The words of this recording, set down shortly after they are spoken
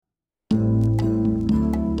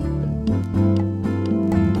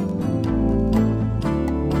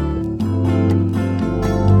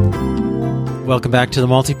Welcome back to the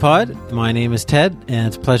Multipod. My name is Ted, and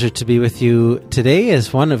it's a pleasure to be with you today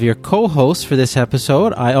as one of your co-hosts for this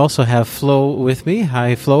episode. I also have Flo with me.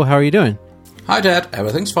 Hi, Flo. How are you doing? Hi, Ted.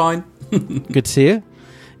 Everything's fine. Good to see you.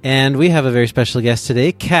 And we have a very special guest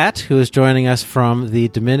today, Kat, who is joining us from the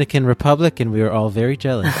Dominican Republic, and we are all very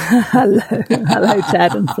jealous. Hello,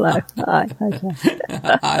 Ted and Flo. Hi,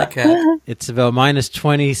 Ted. Hi, Kat. It's about minus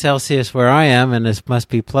 20 Celsius where I am, and it must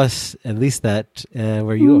be plus at least that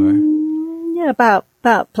where you are. Yeah,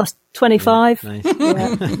 about plus 25. Nice.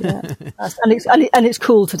 Yeah. And it's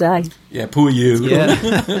cool today. Yeah, poor you.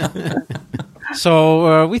 Yeah.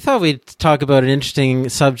 So we thought we'd talk about an interesting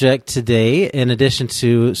subject today, in addition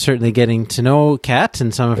to certainly getting to know Kat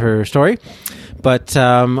and some of her story, but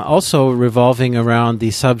also revolving around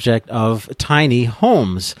the subject of tiny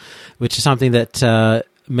homes, which is something that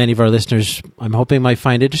many of our listeners, I'm hoping, might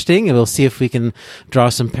find interesting, and we'll see if we can draw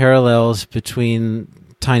some parallels between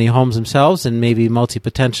tiny homes themselves and maybe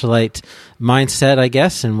multi-potentialite mindset, I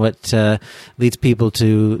guess, and what leads people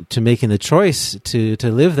to making the choice to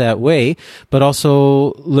live that way, but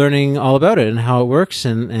also learning all about it and how it works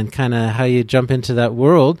and kind of how you jump into that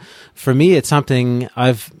world. For me, it's something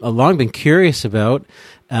I've long been curious about,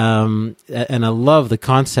 and I love the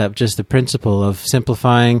concept, just the principle of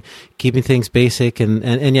simplifying, keeping things basic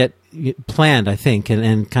and yet planned, I think,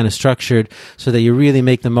 and kind of structured so that you really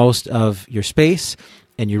make the most of your space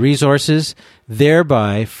and your resources,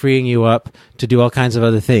 thereby freeing you up to do all kinds of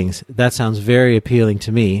other things. That sounds very appealing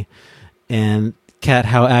to me. And Kat,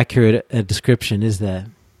 how accurate a description is that?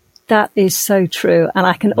 That is so true. And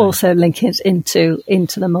I can also link it into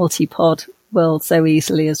the multi-pod world so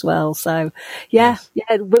easily as well. So yeah.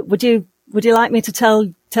 Would you like me to tell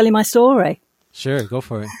you my story? Sure, go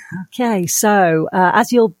for it. Okay. So,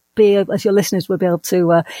 as your listeners will be able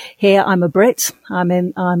to hear, I'm a Brit.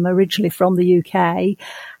 I'm originally from the UK,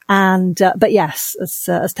 but yes,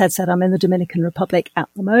 as Ted said, I'm in the Dominican Republic at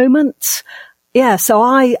the moment. Yeah, so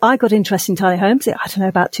I got interested in tiny homes. I don't know,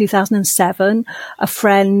 about 2007.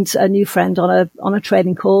 A new friend on a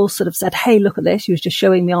trading call sort of said, "Hey, look at this." She was just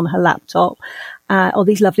showing me on her laptop all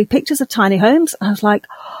these lovely pictures of tiny homes. And I was like,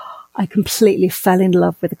 I completely fell in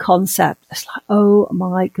love with the concept. It's like, oh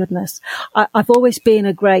my goodness. I've always been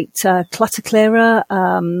a great clutter clearer,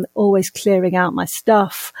 always clearing out my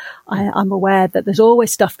stuff. I'm aware that there's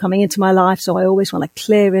always stuff coming into my life, so I always want to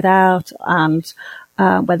clear it out, and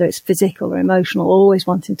whether it's physical or emotional, always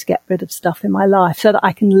wanting to get rid of stuff in my life so that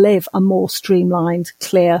I can live a more streamlined,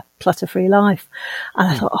 clear, clutter-free life. And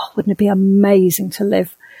I thought, oh, wouldn't it be amazing to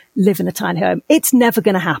live in a tiny home? It's never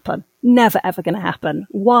going to happen. Never, ever going to happen.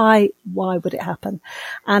 Why would it happen?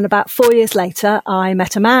 And about 4 years later, I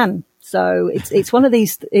met a man. So it's one of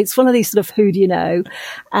these sort of who do you know,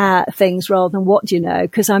 things rather than what do you know?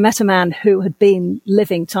 Cause I met a man who had been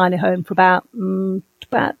living tiny home for about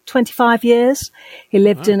 25 years. He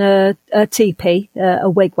lived in a teepee, a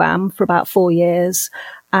wigwam for about 4 years.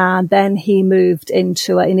 And then he moved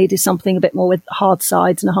into he needed something a bit more with hard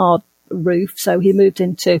sides and a hard roof, so he moved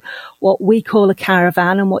into what we call a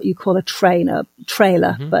caravan and what you call a trailer,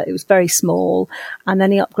 but it was very small. And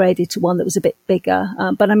then he upgraded to one that was a bit bigger.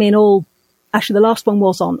 But I mean, actually the last one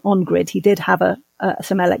was on grid. He did have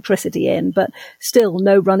some electricity in, but still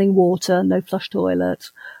no running water, no flush toilet.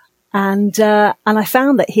 And I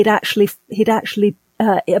found that he'd actually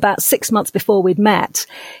about 6 months before we'd met,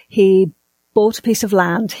 he bought a piece of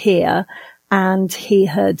land here, and he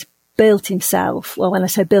had built himself. Well, when I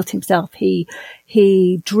say built himself, he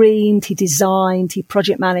dreamed, he designed, he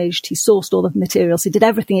project managed, he sourced all the materials. He did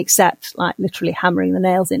everything except like literally hammering the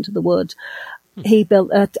nails into the wood. He built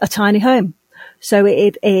a tiny home. So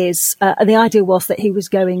it is, and the idea was that he was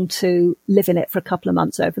going to live in it for a couple of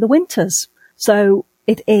months over the winters. So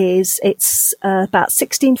it's about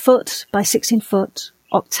 16 foot by 16 foot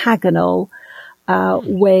octagonal,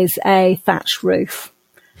 with a thatched roof.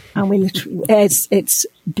 And it's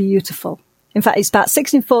beautiful. In fact, it's about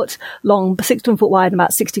 16 foot long, 16 foot wide, and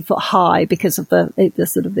about 60 foot high because of the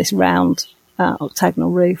sort of this round octagonal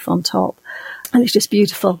roof on top. And it's just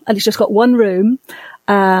beautiful. And it's just got one room.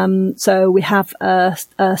 So we have a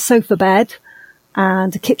sofa bed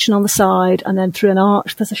and a kitchen on the side, and then through an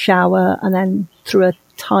arch there's a shower, and then through a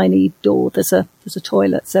tiny door there's a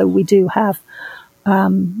toilet. So we do have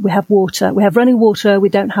we have water. We have running water. We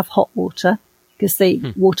don't have hot water, because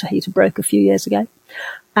the water heater broke a few years ago.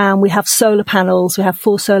 And we have solar panels. We have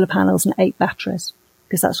 4 solar panels and 8 batteries,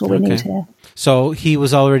 because that's all we need here. So he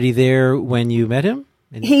was already there when you met him?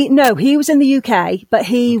 He was in the UK, but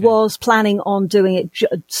he was planning on doing it,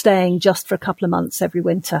 staying just for a couple of months every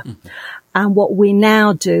winter. And what we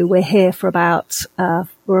now do, we're here for about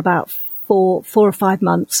 4 for 4 or 5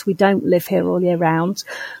 months. We don't live here all year round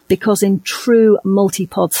because in true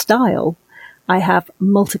multi-pod style, I have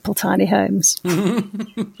multiple tiny homes. Oh,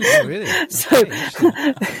 really? So,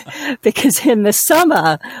 because in the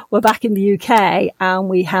summer, we're back in the UK and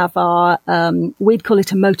we have our, we'd call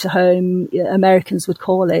it a motorhome. Americans would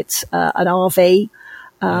call it an RV.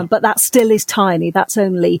 But that still is tiny. That's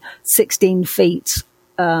only 16 feet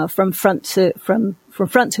from front to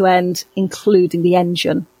end, including the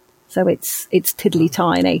engine. So it's tiddly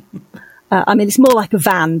tiny. I mean, it's more like a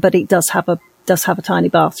van, but it does have a tiny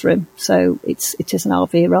bathroom. So it is an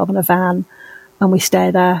RV rather than a van, and we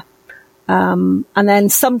stay there. And then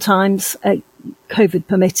sometimes, COVID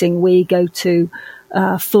permitting, we go to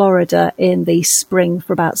Florida in the spring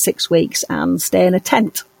for about 6 weeks and stay in a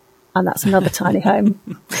tent. And that's another tiny home.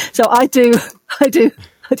 So I do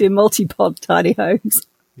multi-pod tiny homes.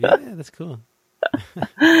 Yeah, that's cool.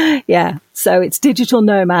 Yeah. So it's digital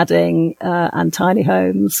nomading, and tiny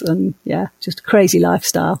homes and just a crazy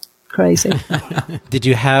lifestyle. Crazy. Did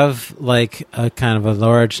you have like a kind of a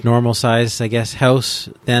large normal size, I guess, house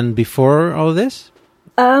then before all of this?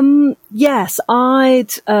 Yes, I'd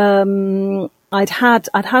had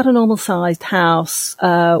a normal sized house,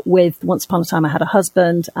 with once upon a time I had a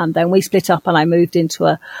husband, and then we split up and I moved into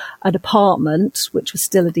an apartment, which was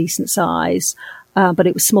still a decent size, but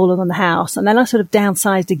it was smaller than the house. And then I sort of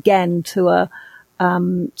downsized again to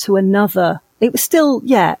another. It was still,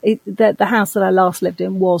 the house that I last lived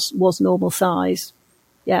in was normal size.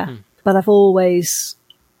 Yeah. But I've always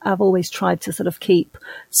tried to sort of keep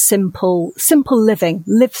simple living,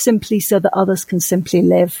 live simply so that others can simply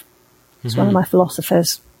live. It's one of my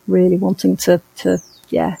philosophies, really wanting to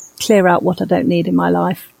clear out what I don't need in my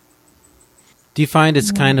life. Do you find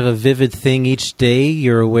it's kind of a vivid thing each day?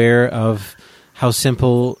 You're aware of how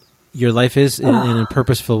simple your life is in a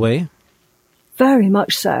purposeful way? Very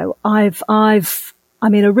much so.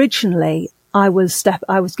 Originally I was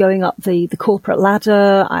going up the corporate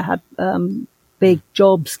ladder. I had, big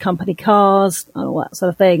jobs, company cars, and all that sort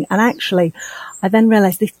of thing. And actually I then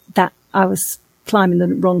realized that I was climbing the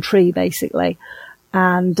wrong tree, basically.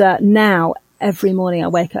 And now every morning I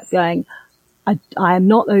wake up going, I am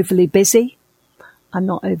not overly busy. I'm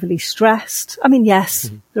not overly stressed. I mean, yes,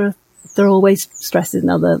 there are always stresses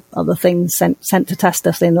and other things sent to test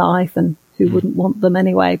us in life, and who wouldn't want them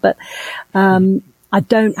anyway. But I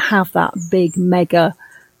don't have that big, mega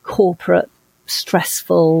corporate,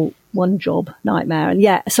 stressful one job nightmare. And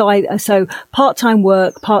so part-time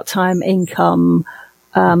work, part-time income,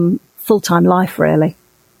 full-time life, really.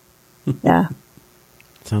 Yeah.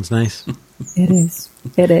 Sounds nice.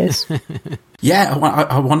 It is. Yeah,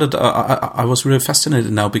 I wondered, I was really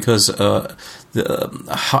fascinated now because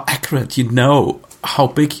how accurate you know how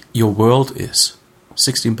big your world is.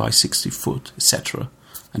 16 by 60 foot, etc.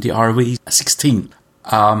 And the RV 16.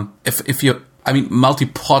 If you,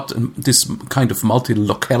 multi-pod, this kind of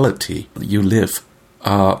multi-locality you live,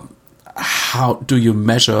 how do you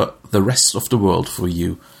measure the rest of the world for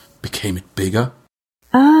you? Became it bigger?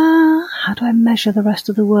 How do I measure the rest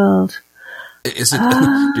of the world? Is it?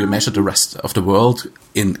 Do you measure the rest of the world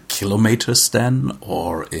in kilometers then,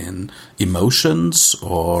 or in emotions,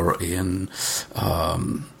 or in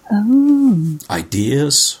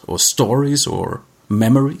ideas, or stories, or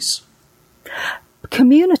memories?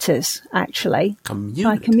 Communities, actually.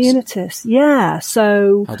 By communities, yeah.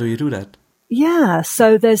 So how do you do that? Yeah,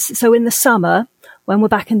 so in the summer when we're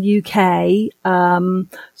back in the UK,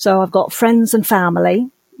 so I've got friends and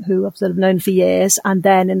family who I've sort of known for years. And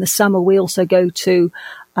then in the summer, we also go to,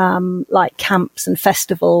 like camps and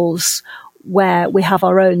festivals where we have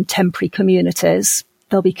our own temporary communities.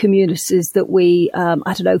 There'll be communities that we,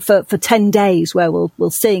 for 10 days where we'll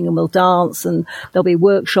sing and we'll dance, and there'll be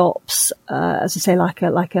workshops, as I say, like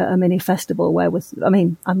a mini festival where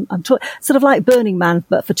I'm sort of like Burning Man,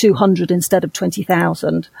 but for 200 instead of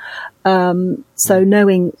 20,000. So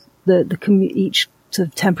knowing each sort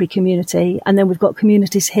of temporary community. And then we've got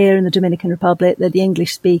communities here in the Dominican Republic, they're the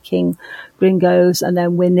English speaking gringos, and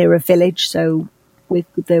then we're near a village. So we've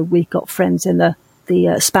got friends in the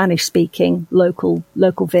Spanish speaking local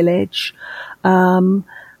village. And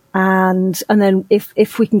then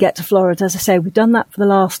if we can get to Florida, as I say, we've done that for the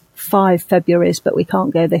last 5 Februaries, but we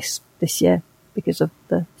can't go this year because of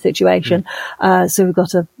the situation. So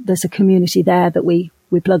there's a community there that we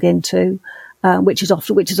plug into. Which is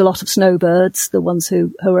a lot of snowbirds, the ones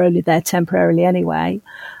who are only there temporarily anyway.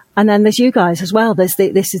 And then there's you guys as well. This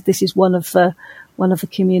is one of the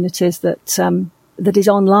communities that is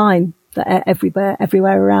online, that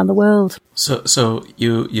everywhere around the world. So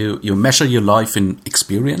you measure your life in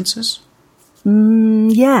experiences?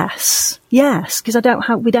 Yes, because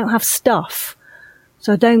we don't have stuff.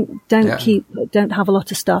 So don't have a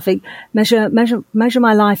lot of stuff. Measure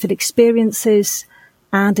my life in experiences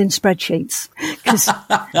and in spreadsheets, because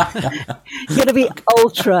you're going to be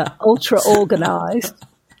ultra organized.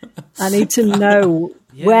 I need to know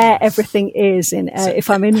where everything is if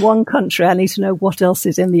I'm in one country, I need to know what else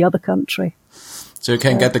is in the other country. So you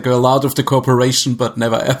can get the girl out of the corporation, but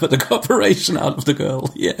never ever the corporation out of the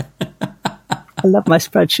girl. Yeah. I love my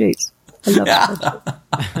spreadsheets. Spreadsheets.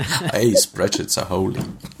 Hey, spreadsheets are holy.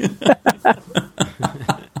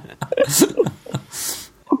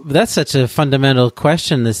 That's such a fundamental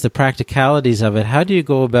question, is the practicalities of it. How do you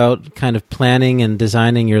go about kind of planning and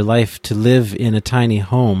designing your life to live in a tiny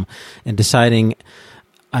home and deciding,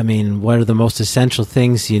 I mean, what are the most essential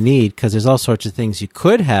things you need? Because there's all sorts of things you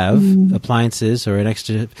could have, appliances or an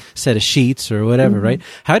extra set of sheets or whatever, right?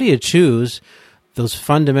 How do you choose those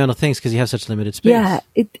fundamental things because you have such limited space? Yeah,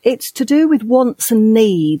 it's to do with wants and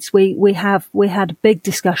needs. We had big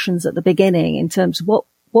discussions at the beginning in terms of what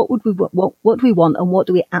do we want and what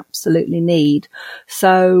do we absolutely need.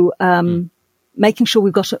 So making sure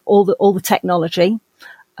we've got all the technology,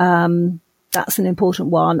 that's an important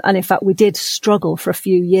one. And in fact, we did struggle for a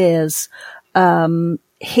few years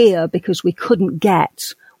here because we couldn't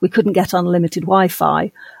get unlimited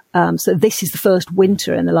Wi-Fi. So this is the first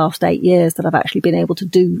winter in the last 8 years that I've actually been able to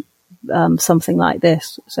do something like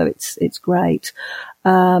this. So it's great.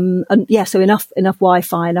 And yeah, so enough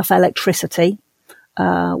Wi-Fi, enough electricity.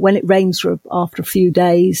 When it rains after a few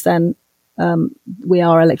days, then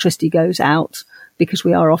our electricity goes out because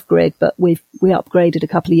we are off grid. But we upgraded a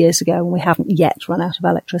couple of years ago, and we haven't yet run out of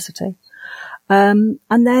electricity. And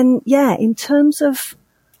then in terms of,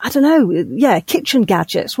 I don't know, kitchen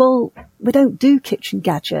gadgets. Well, we don't do kitchen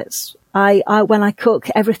gadgets. When I cook,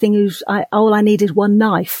 all I need is one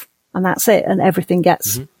knife, and that's it, and everything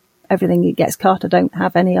gets cut. I don't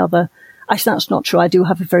have any other. Actually, that's not true. I do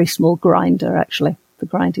have a very small grinder, actually, for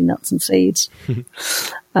grinding nuts and seeds.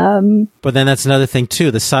 But then that's another thing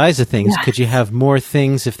too, the size of things. Yeah. Could you have more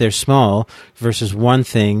things if they're small versus one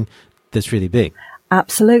thing that's really big?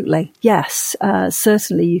 Absolutely. Yes.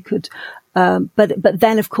 Certainly you could. But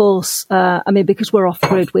then of course, because we're off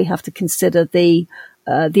grid, we have to consider the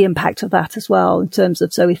impact of that as well in terms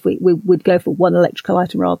of, so if we would go for one electrical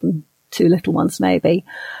item rather than two little ones maybe.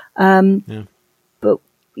 But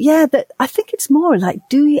yeah, I think it's more like,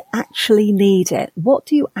 do you actually need it? What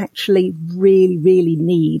do you actually really, really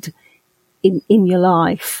need in your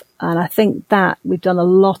life? And I think that we've done a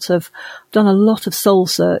lot of soul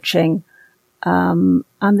searching. And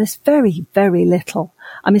there's very, very little.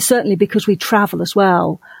 I mean, certainly because we travel as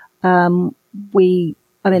well. As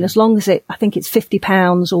long as I think it's 50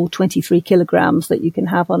 pounds or 23 kilograms that you can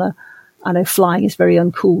have I know flying is very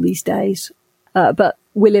uncool these days. But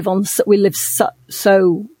we live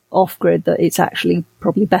so off grid that it's actually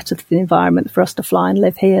probably better for the environment for us to fly and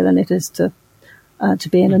live here than it is to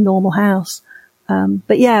be in a normal house.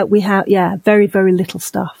 But yeah, we have, very, very little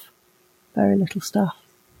stuff. Very little stuff.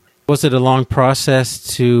 Was it a long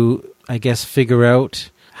process to, I guess, figure out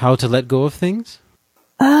how to let go of things?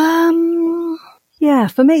 Yeah,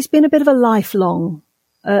 for me, it's been a bit of a lifelong,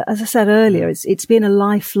 as I said earlier, it's been a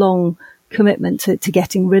lifelong commitment to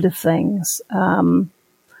getting rid of things.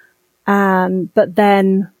 But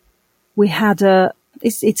then we had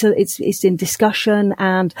it's in discussion,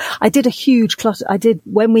 and I did a huge clutter. I did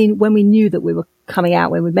when we knew that we were coming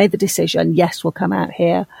out, when we made the decision, yes, we'll come out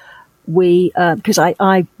here. Because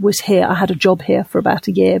I was here, I had a job here for about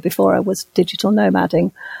a year before I was digital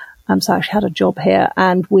nomading. So I actually had a job here,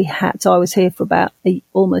 and so I was here for about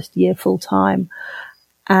almost a year full time,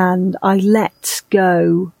 and I let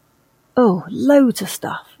go. Oh, loads of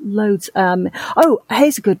stuff. Loads.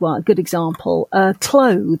 Here's a good example.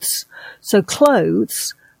 Clothes. So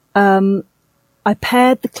clothes, I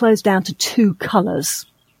pared the clothes down to 2 colours.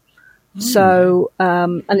 So,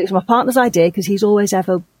 and it was my partner's idea because he's always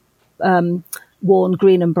ever worn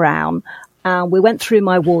green and brown. And we went through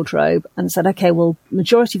my wardrobe and said, okay, well,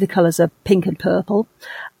 majority of the colours are pink and purple.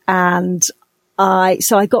 And I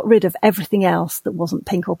got rid of everything else that wasn't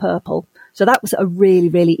pink or purple. So that was a really,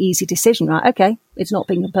 really easy decision, right? Okay, it's not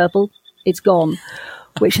pink and purple, it's gone.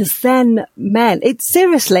 Which has then meant,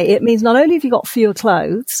 it means not only have you got fewer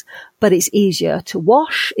clothes, but it's easier to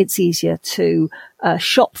wash, it's easier to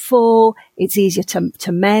shop for, it's easier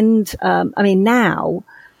to mend. Now,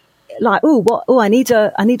 like, I need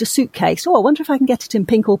a suitcase. I wonder if I can get it in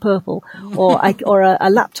pink or purple, or a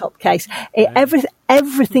laptop case.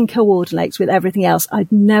 Everything coordinates with everything else. I'd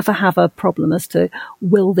never have a problem as to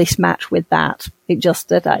will this match with that. It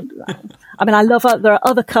just, I I mean, there are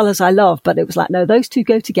other colours I love, but it was like, no, those two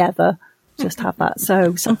go together. Just have that.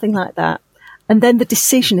 So something like that. And then the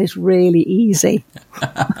decision is really easy.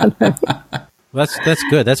 That's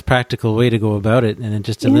good. That's a practical way to go about it. And it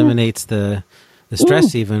just eliminates the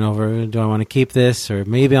stress even over, do I want to keep this, or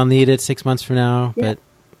maybe I'll need it 6 months from now, but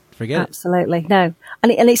forget Absolutely. It. No.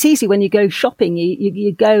 And it's easy when you go shopping,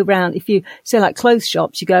 you go around, if you say like clothes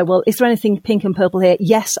shops, you go, well, is there anything pink and purple here?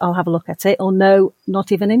 Yes, I'll have a look at it. Or no,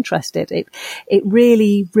 not even interested. It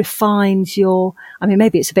really refines I mean,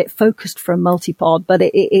 maybe it's a bit focused for a multi-pod, but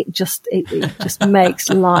it just makes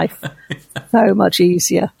life so much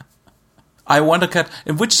easier. I wonder, Kat,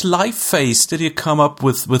 in which life phase did you come up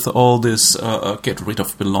with all this get rid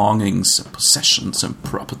of belongings, possessions, and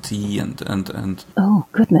property, and? Oh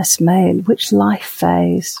goodness me! Which life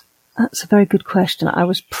phase? That's a very good question. I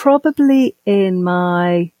was probably in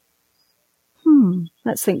my.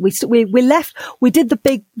 Let's think. We left. We did the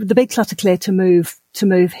big clutter clear to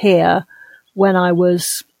move here when I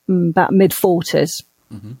was about mid-40s.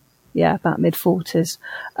 Mm-hmm. Yeah, about mid-40s.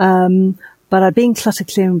 But I'd been clutter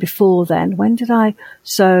clearing before then. When did I?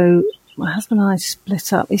 So my husband and I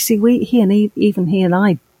split up. You see, he and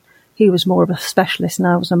I, he was more of a specialist and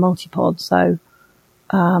I was a multi-pod. So,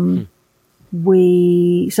 so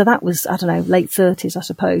that was, I don't know, late 30s, I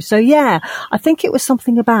suppose. So yeah, I think it was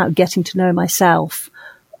something about getting to know myself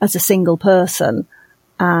as a single person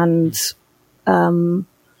and, sort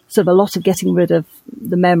of a lot of getting rid of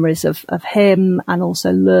the memories of him and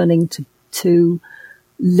also learning to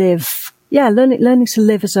live. Yeah, learning to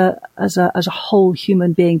live as a whole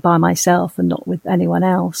human being by myself and not with anyone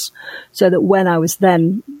else, so that when I was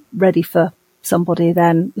then ready for somebody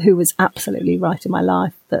then who was absolutely right in my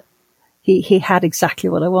life, that he had exactly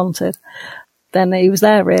what I wanted, then he was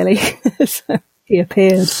there really. So he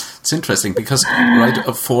appeared. It's interesting because right,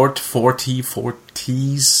 a 40s,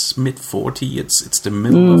 mid-40, it's the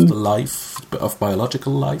middle of the life of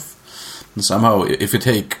biological life. And somehow, if you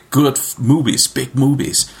take good movies, big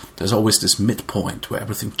movies, there's always this midpoint where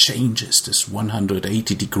everything changes, this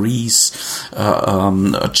 180 degrees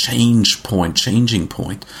a changing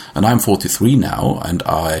point. And I'm 43 now, and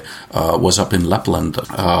I was up in Lapland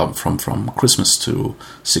from Christmas to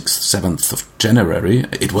 6th, 7th of January.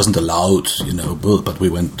 It wasn't allowed, but we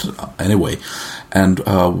went anyway. And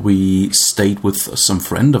we stayed with some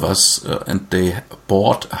friend of us, and they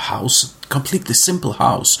bought a house, completely simple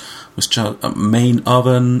house, with just a main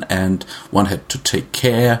oven, and one had to take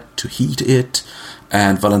care to heat it.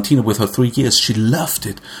 And Valentina, with her 3 years, she loved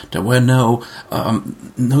it. There were no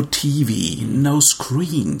TV, no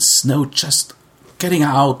screens, no just getting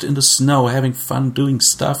out in the snow, having fun, doing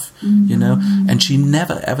stuff, And she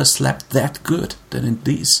never ever slept that good than in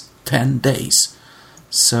these 10 days.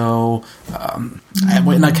 So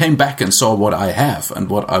when I came back and saw what I have and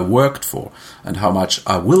what I worked for and how much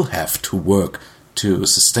I will have to work to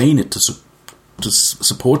sustain it, to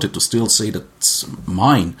support it, to still say that's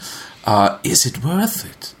mine, is it worth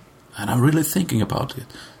it? And I'm really thinking about it.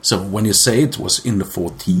 So when you say it was in the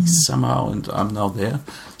 40s somehow and I'm now there,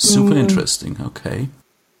 super interesting. Okay.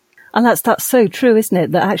 And that's so true, isn't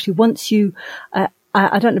it? That actually once you,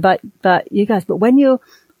 I don't know about you guys, but when you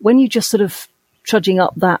just sort of trudging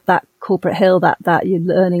up that corporate hill, that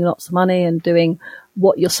you're earning lots of money and doing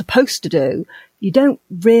what you're supposed to do, you don't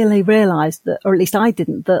really realize that, or at least I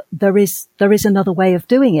didn't, that there is another way of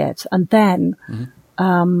doing it. And then,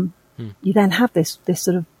 you then have this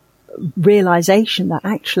sort of realization that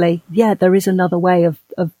actually, there is another way of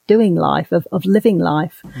doing life, of living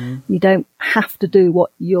life. You don't have to do what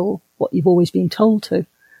you've always been told to.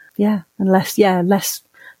 Yeah. Unless,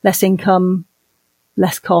 less income,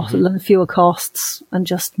 less cost, fewer costs, and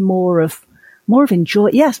just more of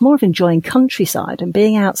enjoying countryside and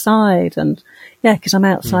being outside. And because I'm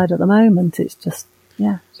outside at the moment, it's just,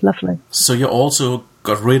 it's lovely. So you also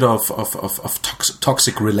got rid of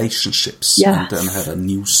toxic relationships and then had a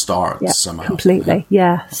new start somehow. Completely.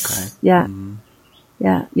 Yeah. Yes. Okay.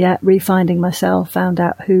 Yeah. Refinding myself, found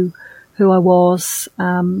out who I was,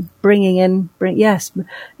 bringing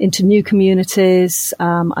into new communities.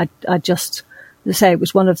 I just, as I say, it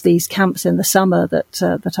was one of these camps in the summer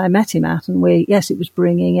that I met him at, and it was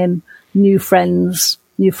bringing in new friends,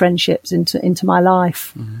 new friendships into my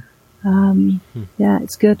life. Yeah,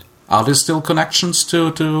 it's good. Are there still connections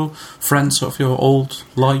to friends of your old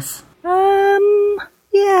life?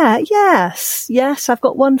 Yes. I've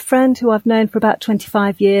got one friend who I've known for about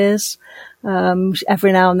 25 years.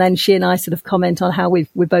 Every now and then she and I sort of comment on how we've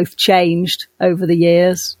both changed over the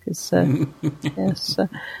years. So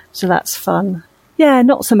that's fun. Yeah,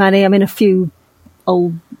 not so many. I mean, a few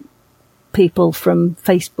old people from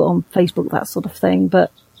Facebook, that sort of thing.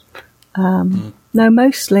 But No,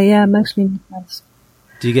 mostly nice.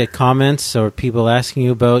 Do you get comments or people asking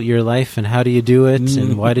you about your life and how do you do it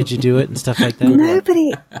and why did you do it and stuff like that?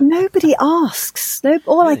 Nobody asks. No,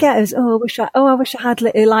 all I get is, I wish I had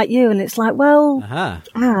like you. And it's like, well,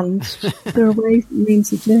 and there are ways and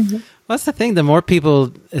means of doing it. Well, that's the thing. The more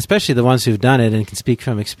people, especially the ones who've done it and can speak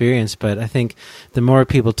from experience, but I think the more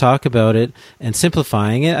people talk about it and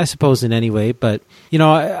simplifying it, I suppose in any way. But,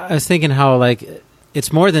 I was thinking how like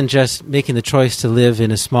it's more than just making the choice to live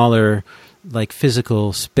in a smaller like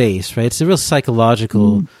physical space, right? It's a real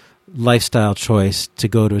psychological lifestyle choice to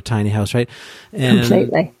go to a tiny house, right?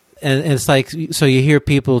 Completely. And it's like, so you hear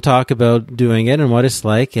people talk about doing it and what it's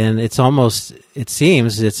like, and it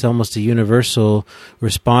seems it's almost a universal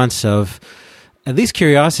response of at least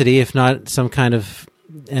curiosity, if not some kind of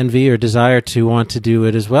envy or desire to want to do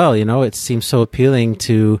it as well. It seems so appealing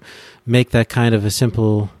to make that kind of a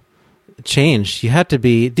simple change. You had to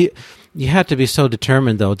be so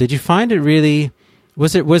determined, though. Did you find it really?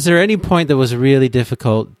 Was there any point that was really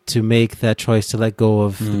difficult to make that choice to let go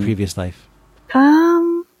of the previous life?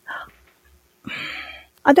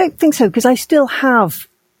 I don't think so, because I still have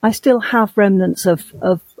remnants of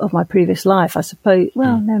my previous life, I suppose.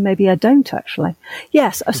 Well, no, maybe I don't actually.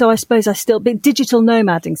 Yes, so I suppose I still be digital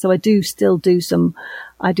nomading. So I do still do some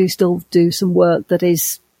work that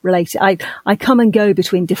is related. I come and go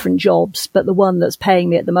between different jobs, but the one that's paying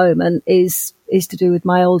me at the moment is to do with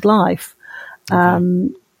my old life.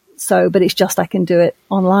 Okay. But it's just I can do it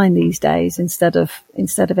online these days instead of in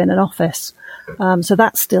an office. So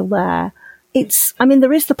that's still there.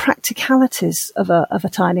 There is the practicalities of a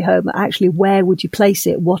tiny home. Actually, where would you place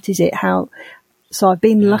it? What is it? How? So I've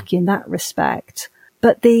been lucky in that respect.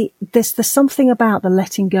 But there's something about the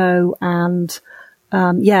letting go and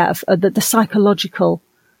the psychological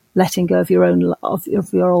letting go of your own of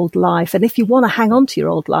your old life. And if you want to hang on to your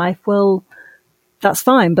old life, well, that's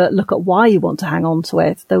fine. But look at why you want to hang on to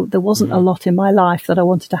it. There wasn't a lot in my life that I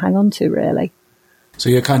wanted to hang on to, really. So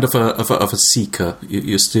you're kind of a seeker.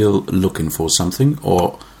 You're still looking for something,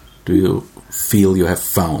 or do you feel you have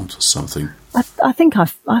found something? I think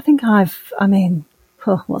I've.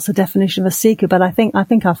 What's the definition of a seeker? But I think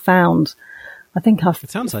I've found. It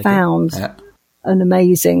sounds like found an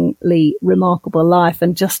amazingly remarkable life,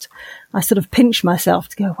 and just I sort of pinch myself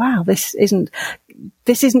to go, wow, this isn't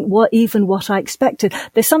what I expected.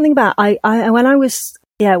 There's something about when I was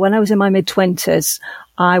in my mid-20s,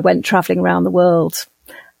 I went traveling around the world,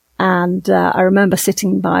 and I remember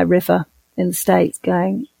sitting by a river in the States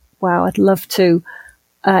going, wow, I'd love to.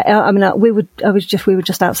 We were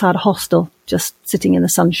just outside a hostel, just sitting in the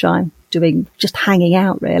sunshine, just hanging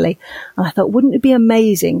out really. And I thought, wouldn't it be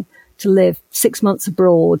amazing to live 6 months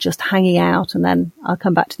abroad, just hanging out, and then I'll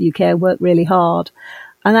come back to the UK and work really hard.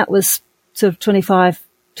 And that was sort of 25,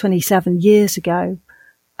 27 years ago.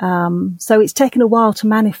 So it's taken a while to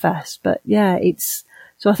manifest, but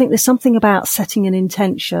so I think there's something about setting an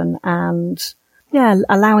intention and,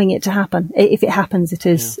 allowing it to happen. If it happens, it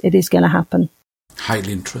is going to happen.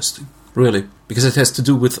 Highly interesting, really, because it has to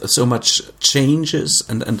do with so much changes.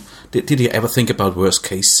 And did you ever think about worst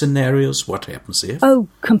case scenarios? What happens if? Oh,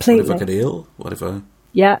 completely. What if I get ill? What if I?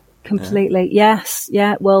 Yeah, completely. Yeah. Yes.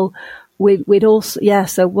 Yeah. Well, we'd also,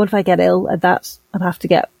 so what if I get ill? I'd have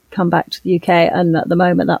to come back to the UK. And at the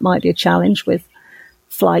moment that might be a challenge with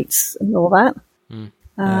flights and all that.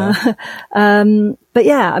 But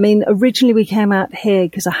originally we came out here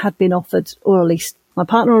because I had been offered, or at least my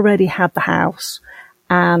partner already had the house,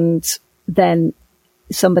 and then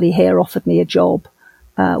somebody here offered me a job,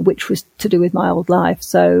 which was to do with my old life.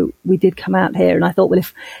 So we did come out here, and I thought,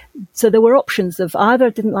 so there were options of either I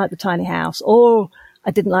didn't like the tiny house, or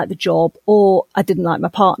I didn't like the job, or I didn't like my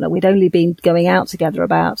partner. We'd only been going out together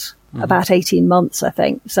about 18 months, I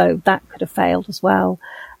think. So that could have failed as well.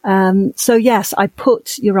 So yes,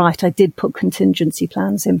 you're right, I did put contingency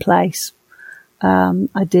plans in place.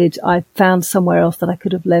 I found somewhere else that I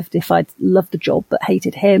could have lived if I'd loved the job but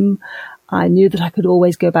hated him. I knew that I could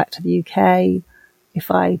always go back to the UK if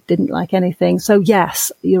I didn't like anything. So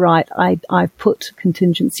yes, you're right, I put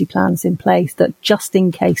contingency plans in place that just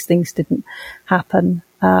in case things didn't happen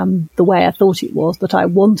the way I thought it was, that I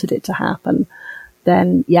wanted it to happen,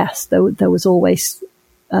 then yes, there was always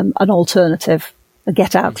an alternative. A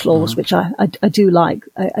get-out clause, which I do like.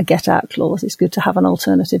 A get-out clause. It's good to have an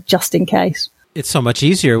alternative just in case. It's so much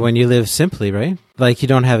easier when you live simply, right? Like you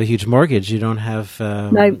don't have a huge mortgage. You don't have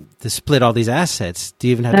to split all these assets. Do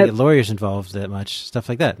you even have to get lawyers involved that much? Stuff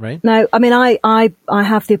like that, right? No, I mean, I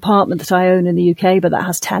have the apartment that I own in the UK, but that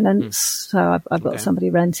has tenants. So I've got somebody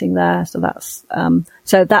renting there. So that's,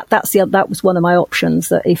 that was one of my options,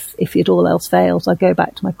 that if it all else fails, I go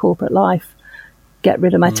back to my corporate life, get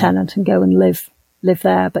rid of my tenant and go and live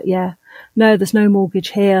there. But yeah, no, there's no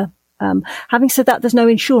mortgage here. Having said that, there's no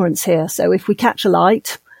insurance here. So if we catch a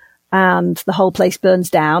light and the whole place burns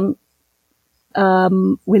down,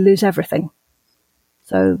 we lose everything.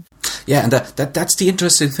 So. Yeah, and that's the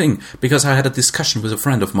interesting thing, because I had a discussion with a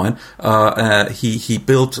friend of mine. He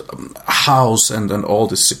built a house and all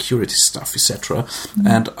this security stuff, etc.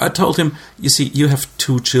 And I told him, you see, you have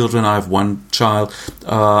 2 children, I have 1 child,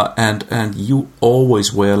 and you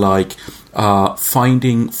always were like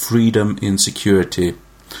finding freedom in security,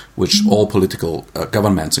 which all political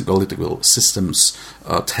governments and political systems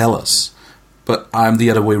tell us. But I'm the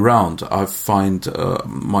other way around. I find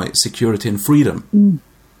my security in freedom.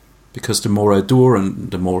 Because the more I do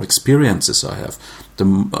and the more experiences I have, the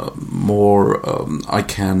more I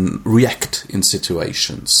can react in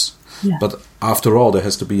situations. Yeah. But after all, there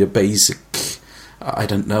has to be a basic,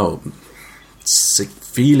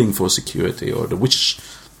 feeling for security or the wish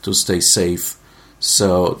to stay safe.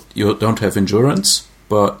 So you don't have insurance,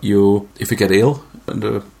 but if you get ill in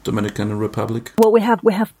the Dominican Republic, well, we have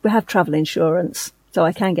travel insurance. So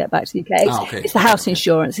I can get back to the UK. It's the house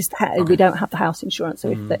insurance. We don't have the house insurance. So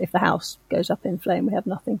if the house goes up in flame, we have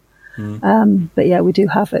nothing. But yeah, we do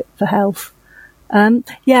have it for health.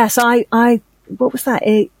 Yes, what was that?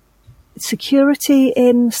 Security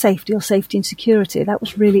in safety, or safety in security. That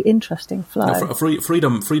was really interesting, Flo. No,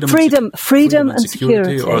 freedom and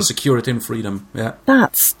security. Or security and freedom. Yeah.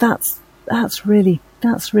 That's really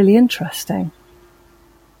interesting.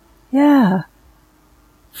 Yeah.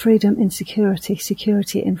 Freedom in security,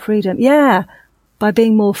 security in freedom. Yeah, by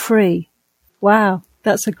being more free. Wow,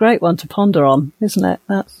 that's a great one to ponder on, isn't it?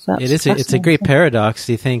 It is. It's a great paradox.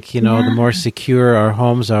 Do you think, the more secure our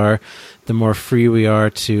homes are, the more free we are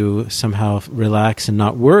to somehow relax and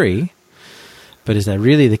not worry? But is that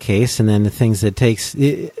really the case? And then the things that takes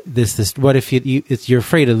this. What if you're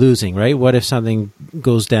afraid of losing, right? What if something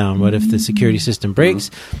goes down? What if the security system breaks?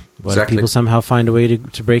 What if people somehow find a way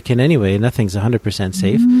to break in anyway? Nothing's 100%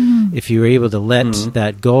 safe. If you're able to let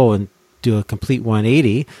that go and do a complete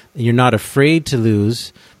 180, and you're not afraid to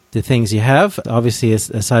lose the things you have, obviously,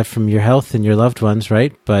 aside from your health and your loved ones,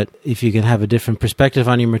 right? But if you can have a different perspective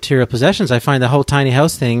on your material possessions, I find the whole tiny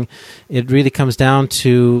house thing, it really comes down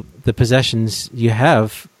to the possessions you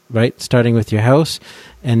have, right? Starting with your house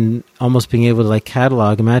and almost being able to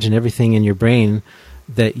catalog, imagine everything in your brain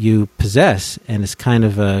that you possess. And it's kind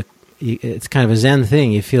of a Zen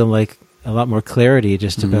thing. You feel like a lot more clarity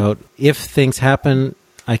just about if things happen,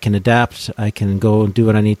 I can adapt, I can go and do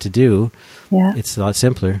what I need to do. Yeah. It's a lot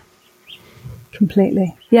simpler.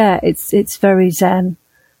 Completely. Yeah, it's very Zen.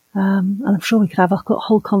 And I'm sure we could have a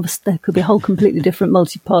whole there could be a whole completely different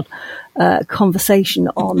multi-pod conversation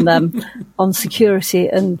on security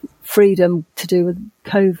and freedom to do with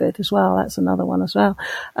COVID as well. That's another one as well.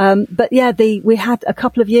 But yeah, we had a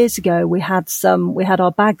couple of years ago, we had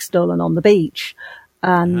our bags stolen on the beach,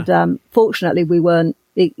 and fortunately we weren't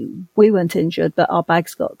injured, but our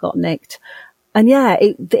bags got nicked. And yeah,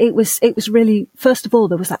 it was really, first of all,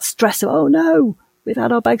 there was that stress of, oh no, we've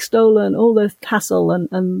had our bags stolen, all the hassle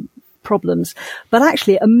and problems. But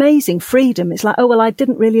actually, amazing freedom. It's like, oh, well, I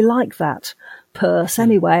didn't really like that purse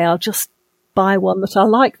anyway. I'll just buy one that I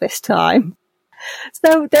like this time.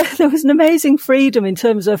 So there was an amazing freedom in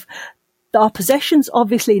terms of our possessions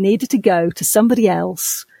obviously needed to go to somebody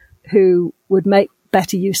else who would make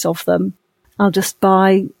better use of them. I'll just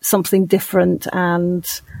buy something different and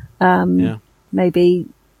maybe,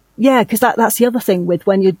 because that's the other thing with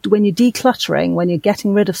when you're decluttering, when you're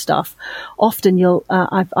getting rid of stuff, often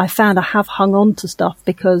I found I have hung on to stuff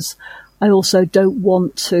because I also don't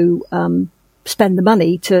want to spend the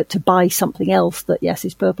money to buy something else that, yes,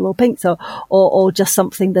 is purple or pink, or just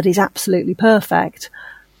something that is absolutely perfect.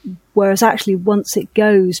 Whereas actually once it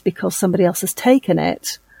goes because somebody else has taken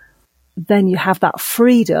it, then you have that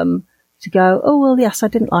freedom to go, oh, well, yes, I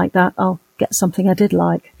didn't like that. I'll get something I did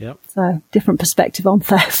like. Yep. So different perspective on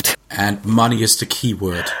theft. And money is the key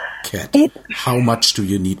word, Kat. How much do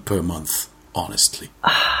you need per month, honestly?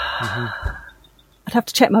 I'd have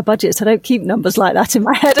to check my budgets. I don't keep numbers like that in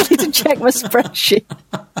my head. I need to check my spreadsheet.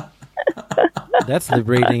 That's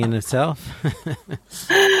liberating in itself.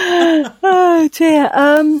 Oh, dear.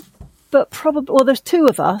 But probably, well, there's two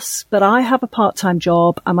of us, but I have a part-time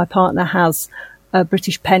job and my partner has a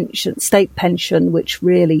British pension, state pension, which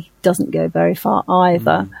really doesn't go very far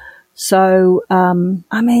either. So,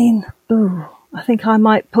 I think I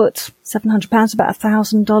might put £700, about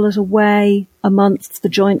 $1,000 away a month for the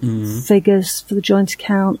joint figures, for the joint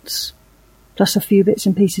accounts, plus a few bits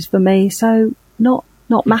and pieces for me. So not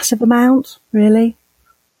massive amount, really.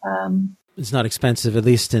 It's not expensive, at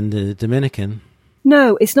least in the Dominican.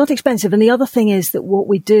 No, it's not expensive. And the other thing is that what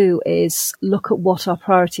we do is look at what our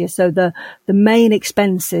priority is. So the main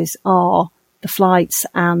expenses are the flights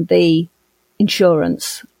and the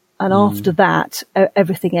insurance. And after that,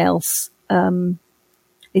 everything else,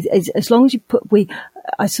 as long as you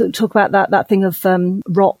I sort of talk about that thing of,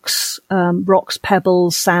 rocks,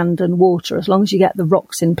 pebbles, sand and water. As long as you get the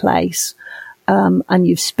rocks in place, and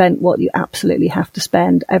you've spent what you absolutely have to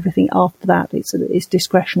spend, everything after that, it's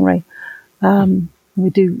discretionary. That's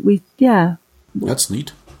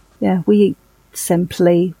neat. Yeah, we eat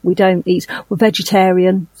simply. We don't eat. We're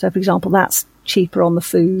vegetarian, so for example, that's cheaper on the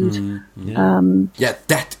food. Yeah,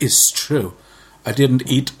 that is true. I didn't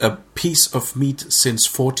eat a piece of meat since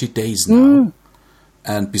 40 days now.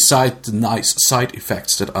 And beside the nice side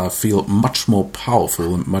effects that I feel much more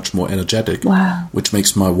powerful and much more energetic, which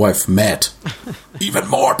makes my wife mad. Even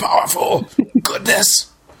more powerful.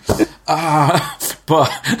 Goodness. But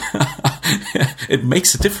it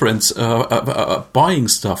makes a difference buying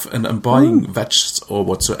stuff and buying veggies or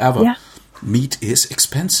whatsoever. Yeah. Meat is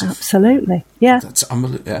expensive. Absolutely. Yeah. That's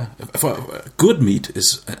good meat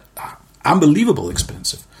is unbelievable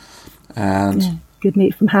expensive. And good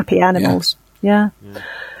meat from happy animals. Yeah.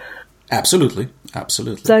 Absolutely.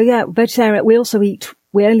 So vegetarian. We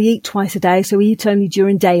only eat twice a day, so we eat only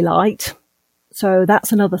during daylight. So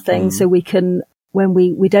that's another thing. So we can, when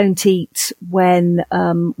we don't eat when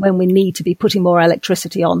we need to be putting more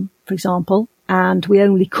electricity on, for example, and we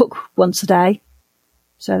only cook once a day.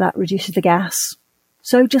 So that reduces the gas.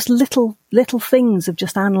 So just little things of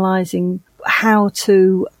just analysing how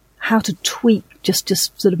to tweak just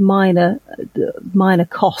sort of minor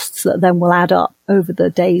costs that then will add up over the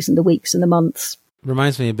days and the weeks and the months.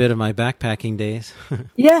 Reminds me a bit of my backpacking days.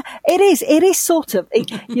 Yeah, it is. It is sort of.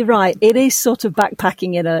 You're right. It is sort of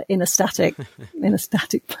backpacking in a static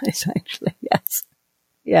place, actually. Yes.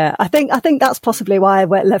 Yeah, I think that's possibly why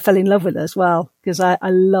I fell in love with it as well, because I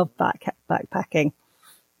love backpacking.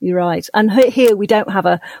 You're right. And here we don't have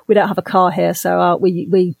a car here, so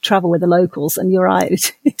we travel with the locals. And you're right,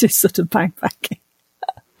 it is sort of backpacking.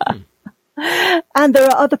 And there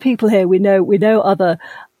are other people here. We know other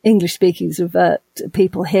English speakers of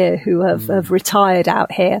people here who have retired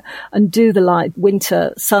out here and do the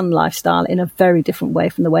winter sun lifestyle in a very different way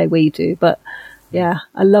from the way we do. But yeah,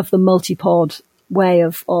 I love the multi-pod way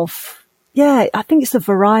of I think it's the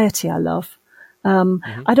variety I love.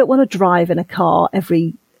 I don't want to drive in a car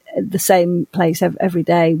the same place every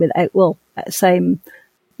day I want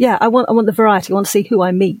the variety. I want to see who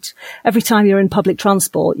I meet. Every time you're in public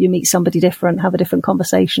transport, you meet somebody different, have a different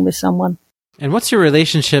conversation with someone. And what's your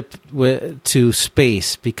relationship to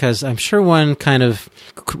space? Because I'm sure one kind of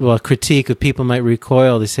critique of people might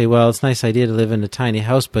recoil. They say, well, it's a nice idea to live in a tiny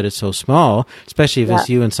house, but it's so small, especially if it's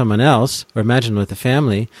you and someone else, or imagine with a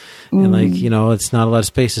family. And it's not a lot of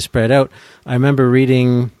space to spread out. I remember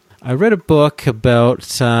I read a book about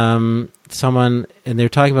someone, and they were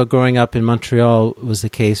talking about growing up in Montreal was the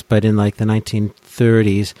case, but in like the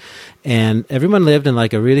 1930s. And everyone lived in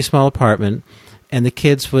like a really small apartment. And the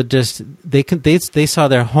kids would they saw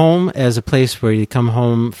their home as a place where you come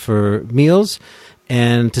home for meals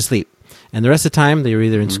and to sleep. And the rest of the time, they were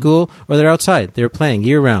either in school or they're outside. They were playing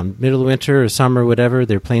year-round, middle of winter or summer, whatever.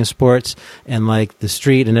 They're playing sports, and like the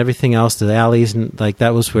street and everything else, the alleys, and like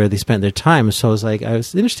that was where they spent their time. So it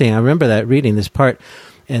was interesting. I remember that reading this part,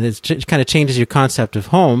 and it kind of changes your concept of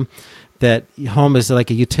home. That home is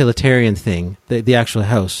like a utilitarian thing, the actual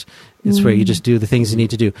house. It's where you just do the things you need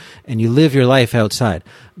to do, and you live your life outside.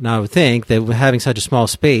 Now, I would think that having such a small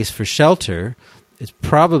space for shelter, it's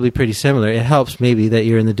probably pretty similar. It helps maybe that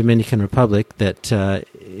you're in the Dominican Republic, that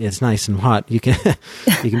it's nice and hot. You can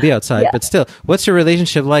be outside, but still, what's your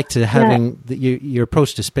relationship like to having your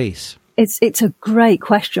approach to space? It's a great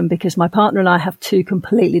question, because my partner and I have two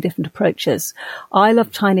completely different approaches. I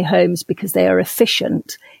love tiny homes because they are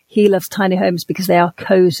efficient. He loves tiny homes because they are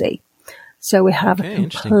cozy. So we have a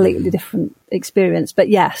completely different experience. But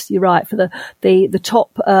yes, you're right. For the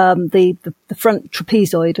top, the front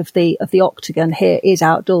trapezoid of the octagon here is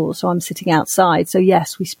outdoors. So I'm sitting outside. So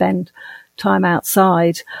yes, we spend time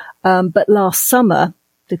outside. But last summer,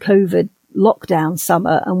 the COVID lockdown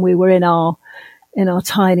summer, and we were in our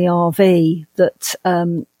tiny RV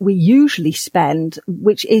that we usually spend,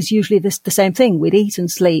 which is usually the same thing. We'd eat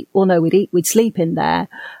and sleep, or no, we'd sleep in there,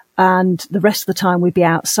 and the rest of the time we'd be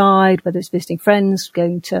outside, whether it's visiting friends,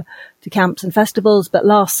 going to camps and festivals. But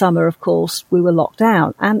last summer, of course, we were locked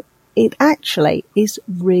down, and it actually is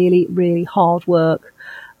really, really hard work.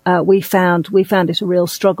 We found it a real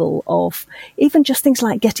struggle of even just things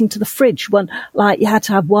like getting to the fridge. Like you had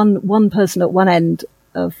to have one person at one end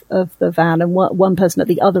of the van and one person at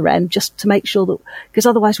the other end, just to make sure that, because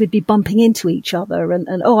otherwise we'd be bumping into each other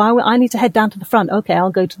and I need to head down to the front. Okay,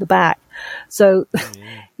 I'll go to the back. So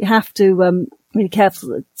you have to be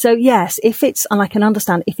careful. So yes, and I can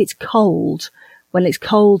understand if it's cold, when it's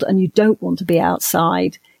cold and you don't want to be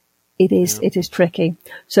outside, it is tricky.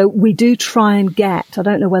 So we do try and I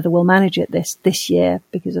don't know whether we'll manage it this year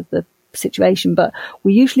because of the situation, but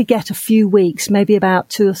we usually get a few weeks, maybe about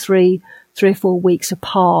 2 or 3 or 4 weeks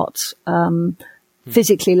apart,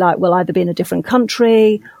 physically, like we'll either be in a different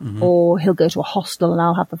country or he'll go to a hostel and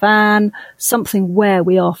I'll have the van, something where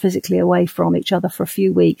we are physically away from each other for a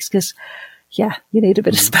few weeks. Cause you need a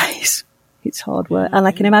bit of space. It's hard work. And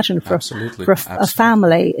I can imagine for a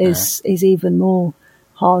family is even more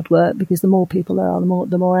hard work, because the more people there are,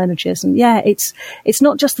 the more energy is. And it's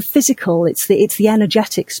not just the physical, it's the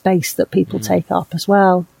energetic space that people take up as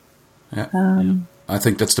well. I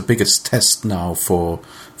think that's the biggest test now for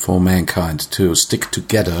mankind, to stick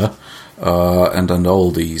together, and then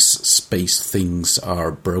all these space things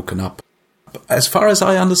are broken up. As far as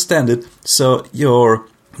I understand it, so your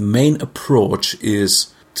main approach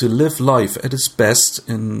is to live life at its best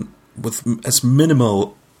with as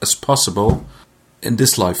minimal as possible in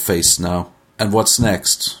this life phase now. And what's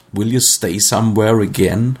next? Will you stay somewhere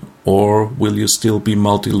again, or will you still be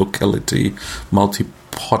multi-locality,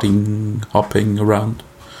 multi-potting, hopping around?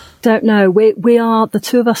 Don't know. We are, the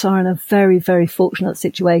two of us are in a very, very fortunate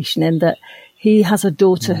situation in that he has a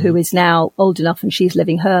daughter who is now old enough and she's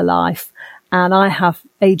living her life, and I have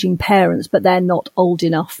aging parents, but they're not old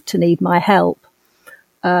enough to need my help.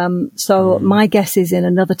 So my guess is in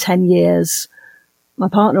another 10 years, my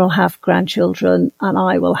partner will have grandchildren and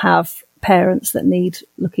I will have parents that need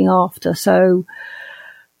looking after. So,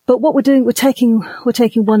 but what we're doing, we're taking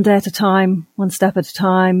one day at a time, one step at a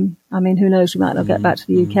time. I mean, who knows, we might not get back to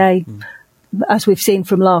the UK. As we've seen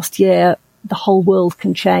from last year, the whole world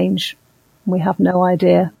can change. We have no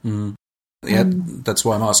idea. Yeah, that's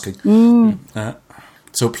why I'm asking.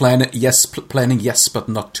 So planning, yes, but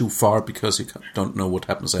not too far, because you don't know what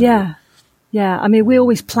happens anyway. Yeah. I mean, we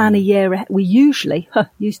always plan a year ahead. We usually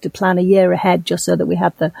used to plan a year ahead, just so that we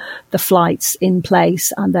had the flights in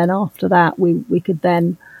place. And then after that, we could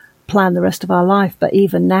then plan the rest of our life. But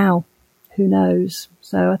even now, who knows?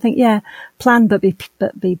 So I think, plan, but be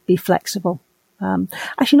flexible.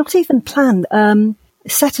 Actually, not even plan,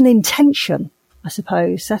 set an intention, I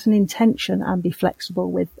suppose, set an intention and be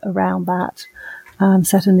flexible around that.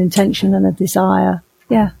 Set an intention and a desire.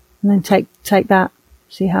 Yeah. And then take that,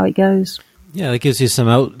 see how it goes. Yeah, that gives you some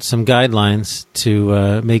guidelines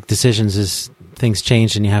to make decisions as things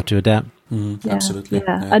change and you have to adapt. Absolutely.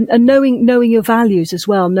 Yeah. And knowing your values as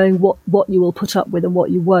well, knowing what you will put up with and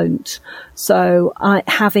what you won't. So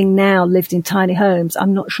having now lived in tiny homes,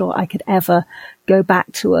 I'm not sure I could ever go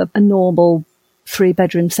back to a normal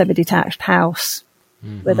 3-bedroom semi-detached house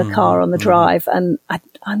with a car on the drive. And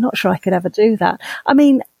I'm not sure I could ever do that. I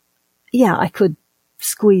mean, I could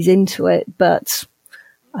squeeze into it, but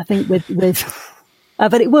I think but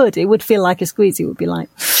it would feel like a squeeze. It would be like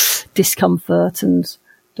discomfort and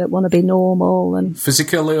don't want to be normal, and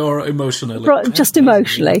physically or emotionally. Just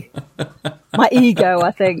emotionally. My ego,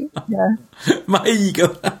 I think. Yeah. My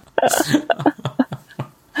ego.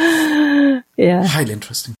 Yeah. Highly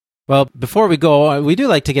interesting. Well, before we go, we do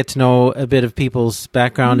like to get to know a bit of people's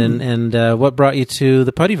background and what brought you to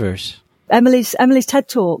the Puttyverse. Emily's TED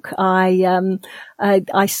Talk.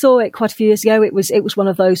 I saw it quite a few years ago. It was one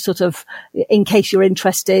of those sort of, in case you're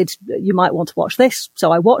interested, you might want to watch this.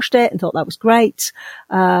 So I watched it and thought that was great.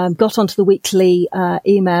 Got onto the weekly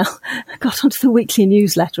email, got onto the weekly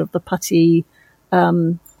newsletter of the Putty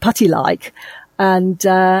like, and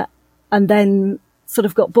then sort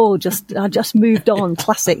of got bored. I just moved on.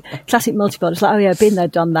 Classic multipod. It's like, oh yeah, been there,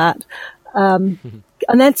 done that.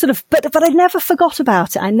 And then sort of, but I never forgot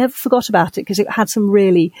about it. I never forgot about it because it had some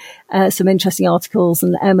really, some interesting articles,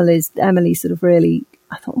 and Emily sort of really,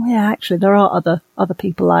 I thought, well, yeah, actually there are other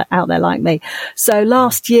people out there like me. So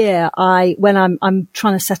last year when I'm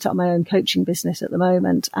trying to set up my own coaching business at the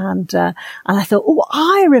moment, and I thought, oh,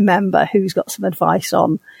 I remember who's got some advice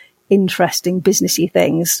on interesting businessy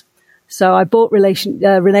things. So I bought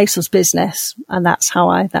Renaissance business, and that's how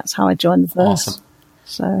I joined the Verse.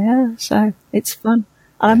 Awesome. So it's fun.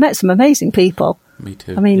 And I've met some amazing people. Me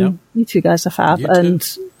too. I mean, you two guys are fab, You too.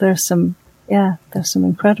 and there's some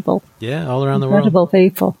incredible, all around the world. incredible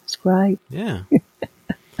people. It's great. Yeah.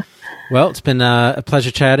 Well, it's been a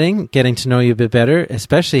pleasure chatting, getting to know you a bit better,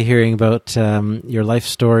 especially hearing about your life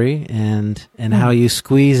story and how you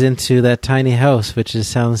squeeze into that tiny house, which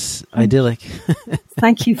sounds idyllic.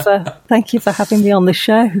 Thank you for having me on the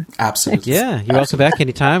show. Absolutely. Yeah, you're welcome back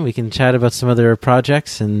anytime. We can chat about some other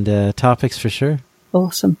projects and topics for sure.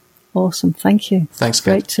 Awesome. Thank you. Thanks,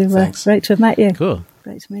 Great Kat. Thanks. great to have met you. Cool.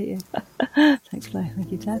 Great to meet you. Thanks, Claire.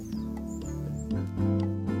 Thank you, Ted.